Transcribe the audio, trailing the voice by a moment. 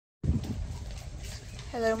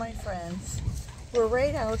Hello, my friends. We're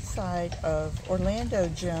right outside of Orlando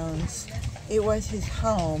Jones. It was his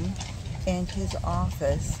home and his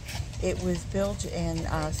office. It was built in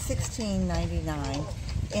 1699,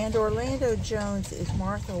 and Orlando Jones is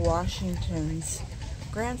Martha Washington's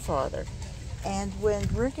grandfather. And when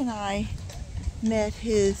Rick and I met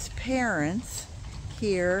his parents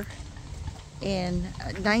here in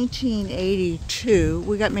 1982,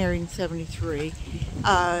 we got married in 73,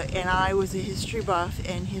 and I was a history buff,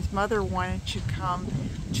 and his mother wanted to come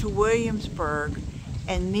to Williamsburg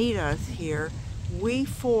and meet us here. We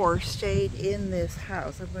four stayed in this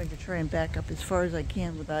house. I'm going to try and back up as far as I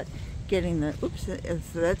can without getting the, oops, so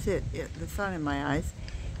that's it, the sun in my eyes,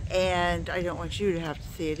 and I don't want you to have to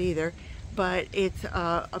see it either, but it's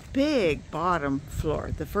a big bottom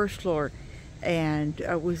floor, the first floor. And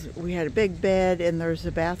we had a big bed, and there's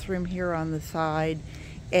a bathroom here on the side,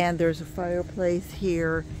 and there's a fireplace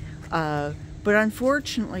here. But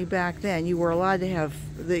unfortunately, back then you were allowed to have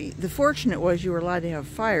the fortunate was you were allowed to have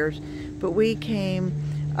fires. But we came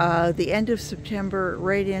the end of September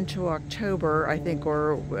right into October, I think,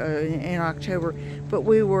 or in October. But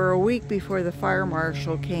we were a week before the fire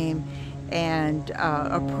marshal came and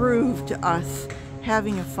approved us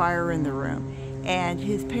having a fire in the room. And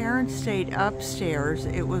his parents stayed upstairs.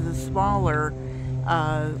 It was a smaller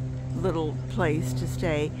little place to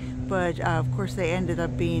stay, but of course they ended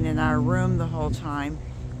up being in our room the whole time,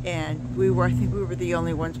 and I think we were the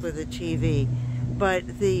only ones with a TV. But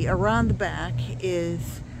around the back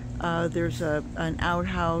is there's an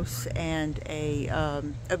outhouse and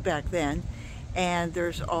back then, and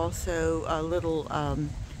there's also a little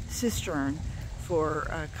cistern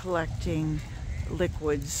for collecting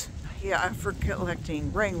liquids. Yeah, for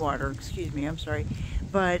collecting rainwater, excuse me, I'm sorry.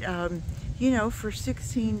 But, you know, for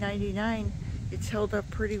 1699, it's held up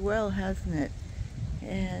pretty well, hasn't it?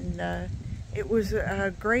 And it was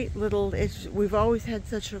a great little, we've always had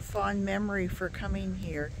such a fond memory for coming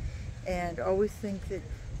here, and always think that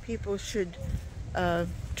people should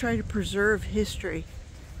try to preserve history.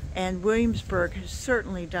 And Williamsburg has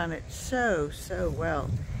certainly done it so well.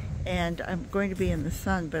 And I'm going to be in the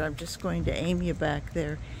sun, but I'm just going to aim you back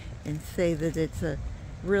there and say that it's a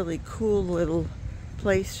really cool little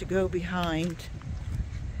place to go behind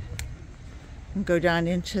and go down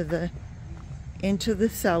into the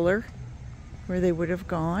cellar where they would have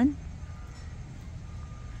gone.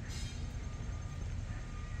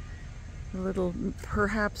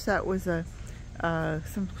 Perhaps that was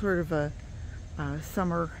some sort of a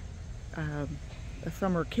summer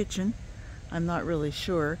kitchen. I'm not really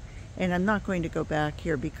sure. And I'm not going to go back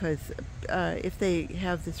here because if they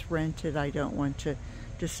have this rented, I don't want to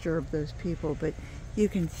disturb those people. But you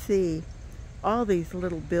can see all these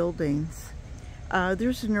little buildings.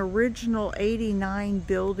 There's an original 89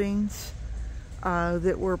 buildings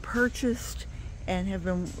that were purchased and have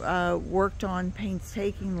been worked on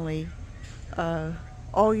painstakingly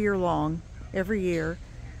all year long, every year,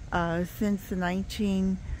 since the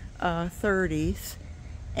 1930s.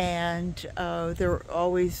 And they're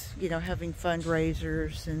always, you know, having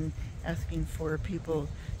fundraisers and asking for people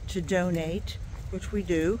to donate, which we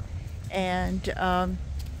do. And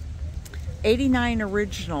 89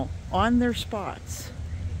 original on their spots,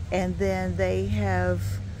 and then they have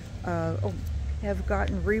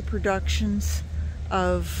gotten reproductions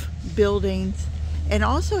of buildings, and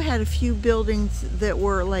also had a few buildings that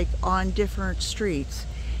were like on different streets,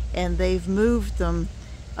 and they've moved them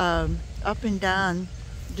up and down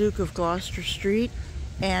Duke of Gloucester Street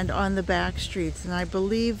and on the back streets. And I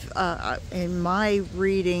believe in my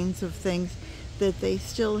readings of things that they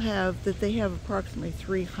have approximately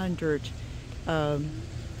 300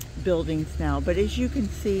 buildings now. But as you can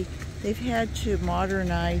see, they've had to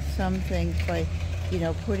modernize some things by, you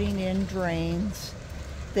know, putting in drains.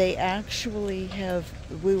 They actually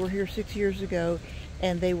we were here 6 years ago,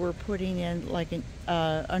 and they were putting in like an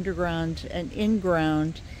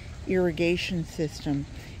in-ground irrigation system,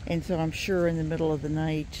 and so I'm sure in the middle of the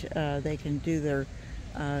night they can do their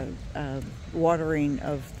watering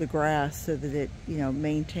of the grass so that it, you know,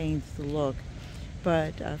 maintains the look.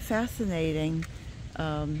 But fascinating.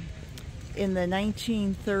 In the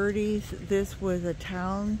 1930s, this was a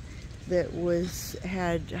town that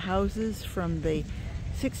had houses from the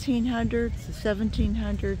 1600s, the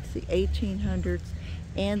 1700s, the 1800s,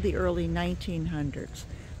 and the early 1900s.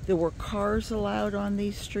 There were cars allowed on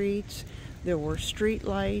these streets. There were street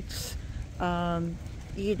lights.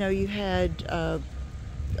 You know, you had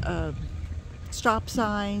stop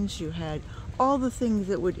signs. You had all the things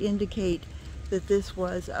that would indicate that this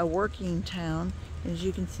was a working town. As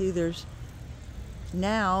you can see, there's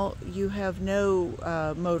Now you have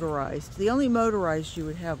no motorized. The only motorized you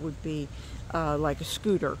would have would be like a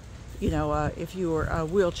scooter, you know, if you were a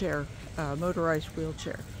wheelchair, motorized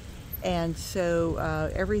wheelchair. And so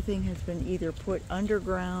everything has been either put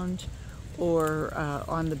underground or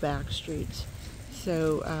on the back streets.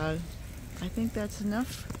 So I think that's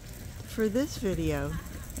enough for this video,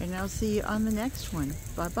 and I'll see you on the next one.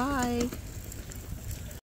 Bye bye.